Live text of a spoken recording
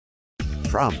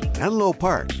From Menlo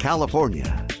Park,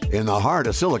 California, in the heart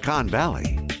of Silicon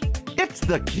Valley, it's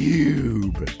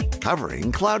theCUBE,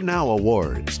 covering CloudNOW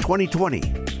Awards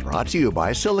 2020, brought to you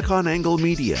by SiliconANGLE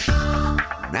Media.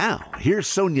 Now, here's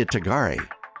Sonia Tagare.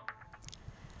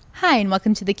 Hi, and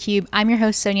welcome to theCUBE. I'm your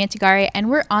host, Sonia Tagare, and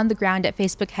we're on the ground at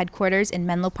Facebook headquarters in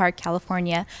Menlo Park,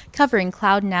 California, covering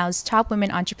CloudNOW's Top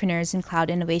Women Entrepreneurs in Cloud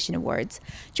Innovation Awards.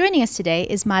 Joining us today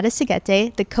is Mada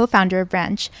Seghete, the co-founder of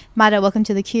Branch. Mada, welcome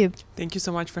to theCUBE. Thank you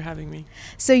so much for having me.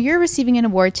 So you're receiving an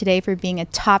award today for being a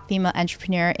top female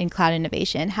entrepreneur in cloud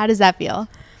innovation. How does that feel?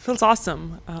 Feels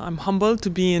awesome. I'm humbled to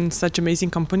be in such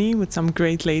amazing company with some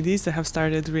great ladies that have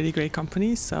started really great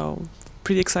companies. So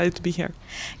pretty excited to be here.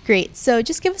 Great. So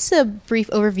just give us a brief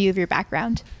overview of your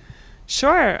background.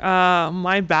 Sure.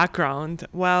 My background,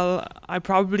 well, I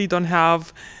probably don't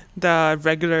have the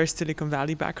regular Silicon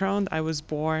Valley background. I was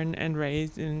born and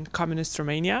raised in communist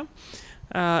Romania,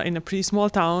 in a pretty small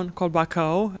town called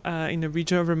Bacău, in a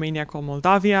region of Romania called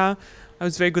Moldavia. I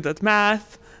was very good at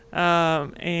math.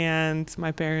 And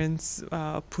my parents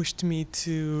pushed me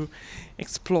to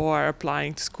explore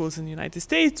applying to schools in the United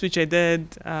States, which I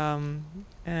did.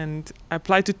 And I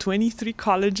applied to 23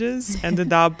 colleges,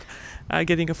 ended up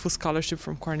getting a full scholarship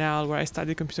from Cornell, where I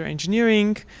studied computer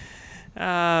engineering.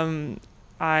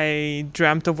 I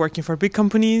dreamt of working for big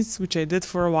companies, which I did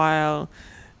for a while,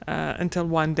 until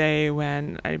one day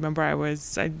when I remember I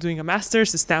was doing a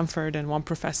master's at Stanford, and one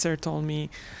professor told me,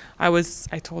 I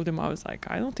told him, I was like,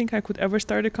 I don't think I could ever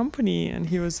start a company. And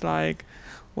he was like,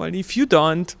 well, if you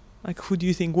don't, like, who do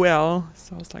you think will?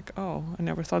 So I was like, oh, I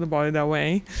never thought about it that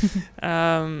way.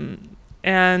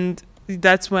 And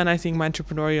that's when I think my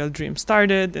entrepreneurial dream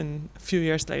started. And a few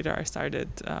years later, I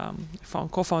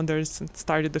found co-founders and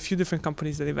started a few different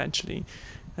companies that eventually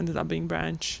ended up being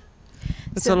Branch.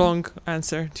 That's a long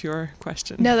answer to your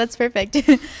question. No, that's perfect.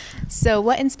 So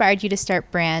what inspired you to start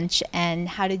Branch, and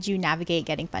how did you navigate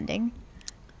getting funding?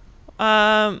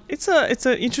 It's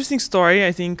an interesting story.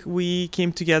 I think we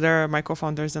came together, my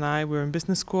co-founders and I, we were in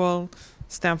business school,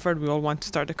 Stanford. We all wanted to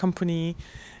start a company,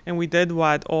 and we did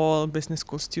what all business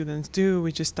school students do.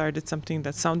 We just started something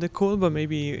that sounded cool, but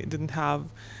maybe it didn't have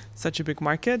such a big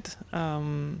market.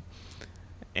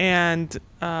 And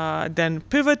then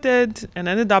pivoted and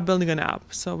ended up building an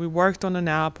app. So we worked on an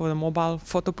app, or a mobile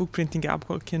photo book printing app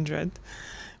called Kindred.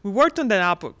 We worked on that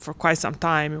app for quite some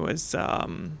time. It was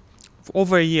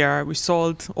over a year. We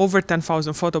sold over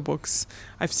 10,000 photo books.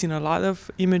 I've seen a lot of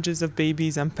images of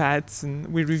babies and pets, and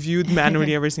we reviewed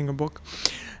manually every single book.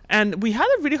 And we had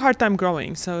a really hard time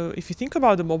growing. So if you think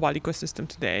about the mobile ecosystem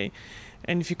today,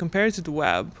 and if you compare it to the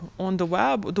web, the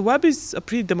web is a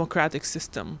pretty democratic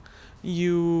system.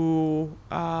 You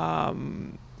have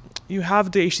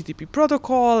the HTTP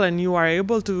protocol, and you are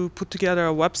able to put together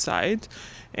a website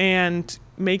and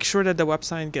make sure that the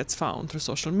website gets found through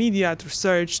social media, through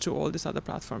search, to all these other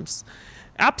platforms.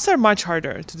 Apps are much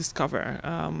harder to discover.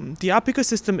 The app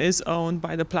ecosystem is owned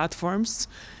by the platforms,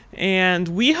 and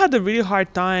we had a really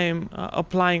hard time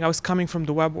applying. I was coming from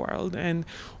the web world, and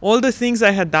all the things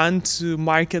I had done to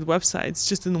market websites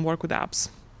just didn't work with apps.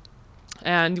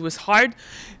 And it was hard.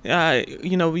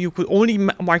 You could only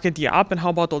market the app, and how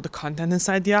about all the content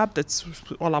inside the app? That's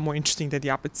a lot more interesting than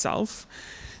the app itself.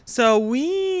 So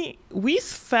we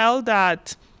felt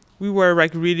that we were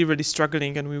like really, really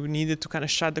struggling, and we needed to kind of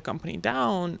shut the company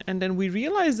down. And then we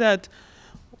realized that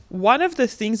one of the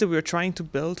things that we were trying to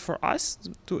build for us,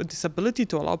 this ability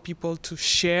to allow people to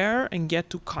share and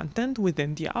get to content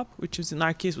within the app, which is in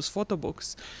our case was photo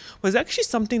books, was actually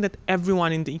something that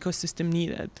everyone in the ecosystem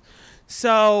needed.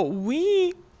 So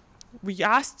we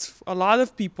asked a lot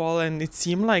of people, and it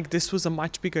seemed like this was a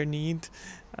much bigger need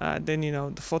than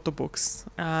the photo books.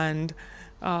 And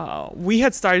we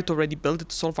had started to already build it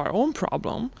to solve our own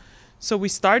problem. So we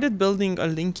started building a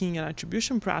linking and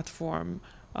attribution platform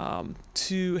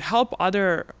to help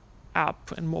other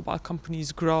app and mobile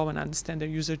companies grow and understand their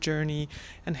user journey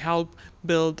and help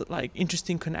build like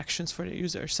interesting connections for their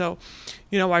users. So,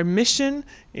 our mission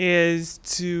is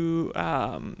to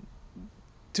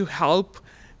help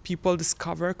people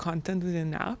discover content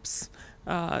within apps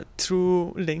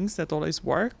through links that always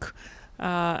work.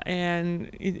 And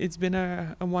it's been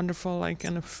a wonderful,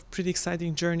 and a pretty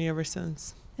exciting journey ever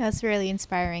since. That's really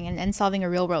inspiring, and solving a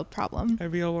real world problem. A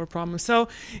real world problem. So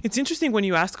it's interesting when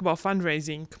you ask about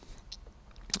fundraising.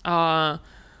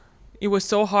 It was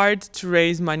so hard to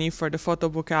raise money for the photo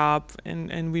book app,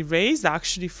 and we raised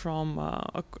actually from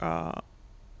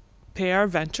Pair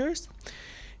Ventures.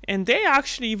 And they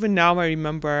actually, even now I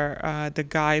remember the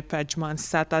guy, Pejman,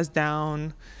 sat us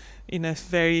down in a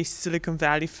very Silicon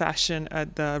Valley fashion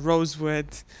at the Rosewood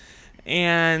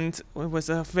And it was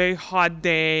a very hot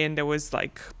day, and there was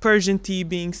like Persian tea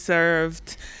being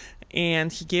served.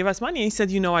 And he gave us money. He said,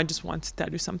 you know, I just want to tell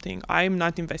you something. I'm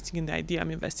not investing in the idea.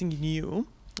 I'm investing in you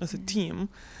as a team.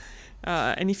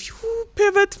 And if you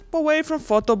pivot away from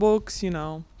photo books, you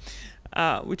know,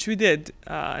 which we did.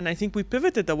 And I think we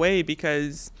pivoted away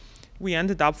because we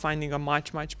ended up finding a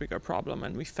much, much bigger problem.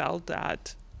 And we felt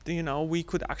that, you know, we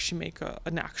could actually make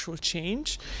an actual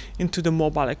change into the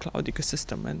mobile and cloud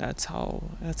ecosystem. And that's how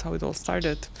it all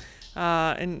started.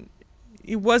 And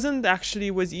it wasn't actually,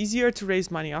 it was easier to raise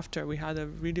money after. We had a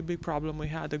really big problem. We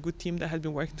had a good team that had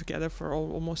been working together for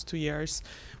almost 2 years.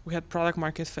 We had product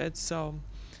market fit. So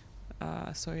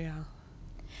yeah.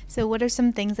 So what are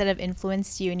some things that have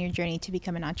influenced you in your journey to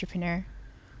become an entrepreneur?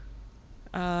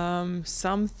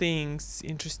 Some things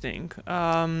interesting.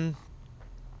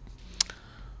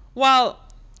 Well,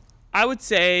 I would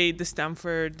say the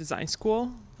Stanford Design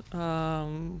School.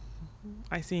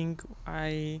 I think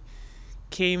I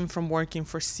came from working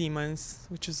for Siemens,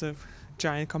 which is a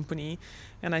giant company,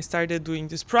 and I started doing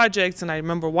these projects. And I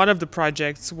remember one of the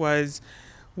projects was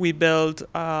we built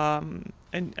a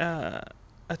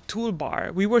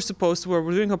toolbar. We were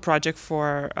doing a project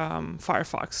for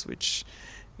Firefox, which,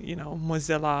 you know,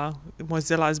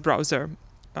 Mozilla's browser,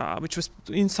 which was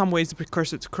in some ways the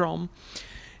precursor to Chrome.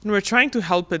 And we're trying to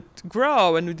help it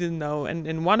grow, and we didn't know.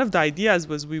 And one of the ideas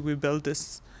was we build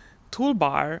this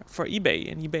toolbar for eBay,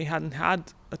 and eBay hadn't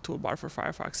had a toolbar for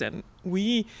Firefox. And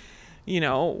we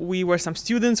were some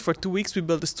students for 2 weeks. We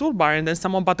built this toolbar, and then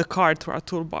someone bought a card to our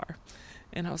toolbar.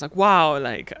 And I was like, wow,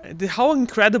 like how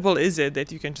incredible is it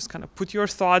that you can just kind of put your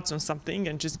thoughts on something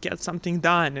and just get something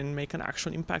done and make an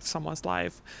actual impact on someone's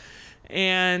life.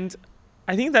 And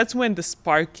I think that's when the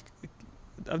spark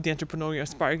of the entrepreneurial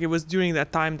spark. It was during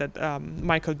that time that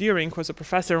Michael Deering, who was a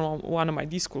professor on one of my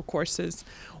D-School courses,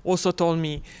 also told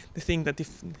me the thing that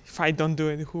if I don't do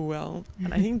it, who will?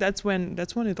 And I think that's when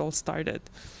it all started.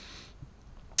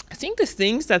 I think the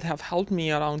things that have helped me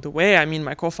along the way, I mean,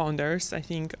 my co-founders, I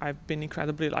think I've been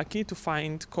incredibly lucky to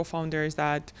find co-founders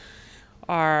that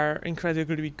are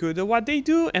incredibly good at what they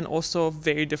do and also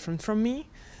very different from me.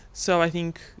 So I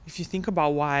think if you think about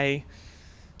why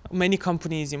many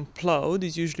companies implode,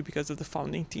 is usually because of the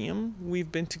founding team.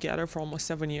 We've been together for almost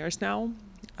 7 years now,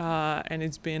 and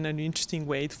it's been an interesting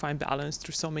way to find balance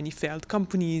through so many failed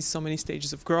companies, so many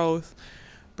stages of growth,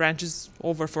 branches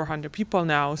over 400 people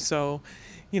now. So,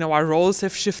 you know, our roles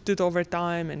have shifted over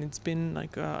time, and it's been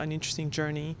like an interesting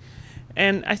journey.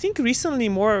 And I think recently,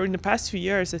 more in the past few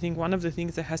years, I think one of the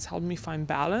things that has helped me find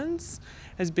balance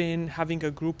has been having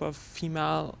a group of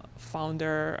female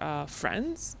founder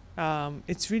friends.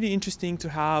 It's really interesting to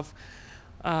have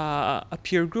a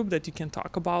peer group that you can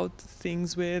talk about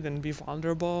things with and be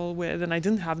vulnerable with. And I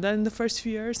didn't have that in the first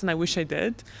few years, and I wish I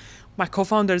did. My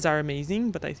co-founders are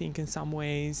amazing, but I think in some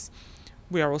ways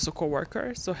we are also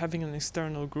co-workers. So having an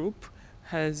external group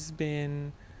has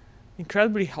been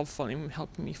incredibly helpful in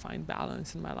helping me find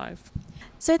balance in my life.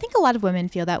 So I think a lot of women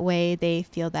feel that way. They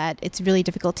feel that it's really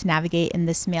difficult to navigate in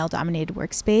this male-dominated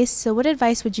workspace. So what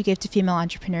advice would you give to female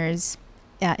entrepreneurs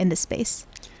in this space?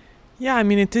 Yeah, I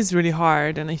mean, it is really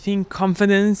hard. And I think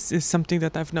confidence is something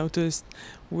that I've noticed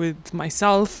with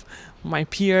myself, my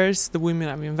peers, the women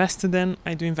I've invested in.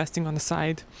 I do investing on the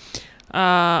side.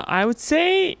 I would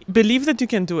say believe that you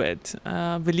can do it.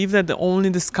 Believe that only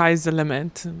the sky is the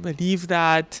limit. Believe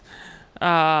that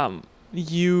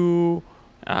you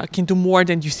can do more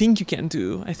than you think you can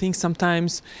do. I think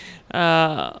sometimes,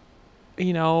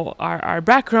 you know, our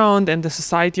background and the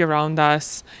society around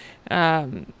us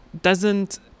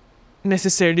doesn't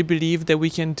necessarily believe that we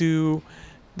can do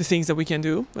the things that we can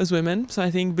do as women. So I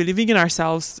think believing in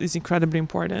ourselves is incredibly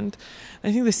important.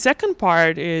 I think the second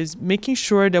part is making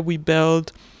sure that we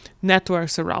build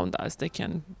networks around us that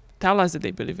can tell us that they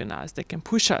believe in us, that can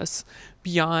push us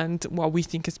beyond what we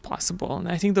think is possible. And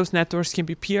I think those networks can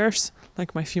be peers,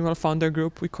 like my female founder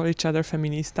group. We call each other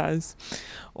feministas.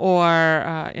 Or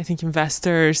I think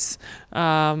investors.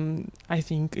 I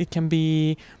think it can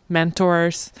be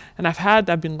mentors. And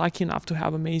I've been lucky enough to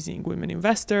have amazing women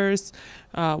investors,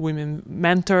 women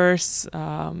mentors.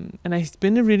 And it's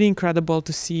been really incredible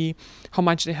to see how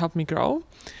much they helped me grow.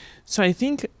 So I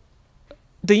think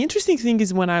the interesting thing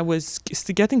is when I was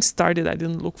getting started, I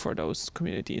didn't look for those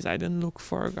communities. I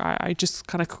just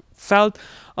kind of felt,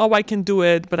 oh, I can do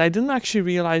it. But I didn't actually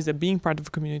realize that being part of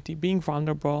a community, being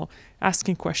vulnerable,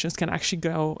 asking questions can actually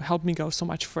help me go so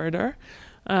much further.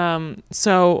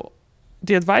 So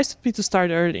the advice would be to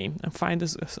start early and find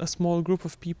a small group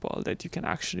of people that you can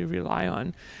actually rely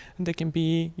on, and they can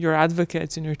be your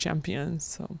advocates and your champions.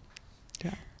 So,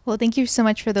 yeah. Well, thank you so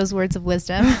much for those words of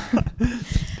wisdom.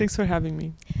 Thanks for having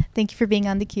me. Thank you for being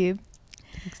on theCUBE.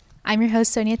 I'm your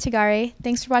host, Sonia Tagare.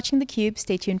 Thanks for watching theCUBE.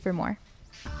 Stay tuned for more.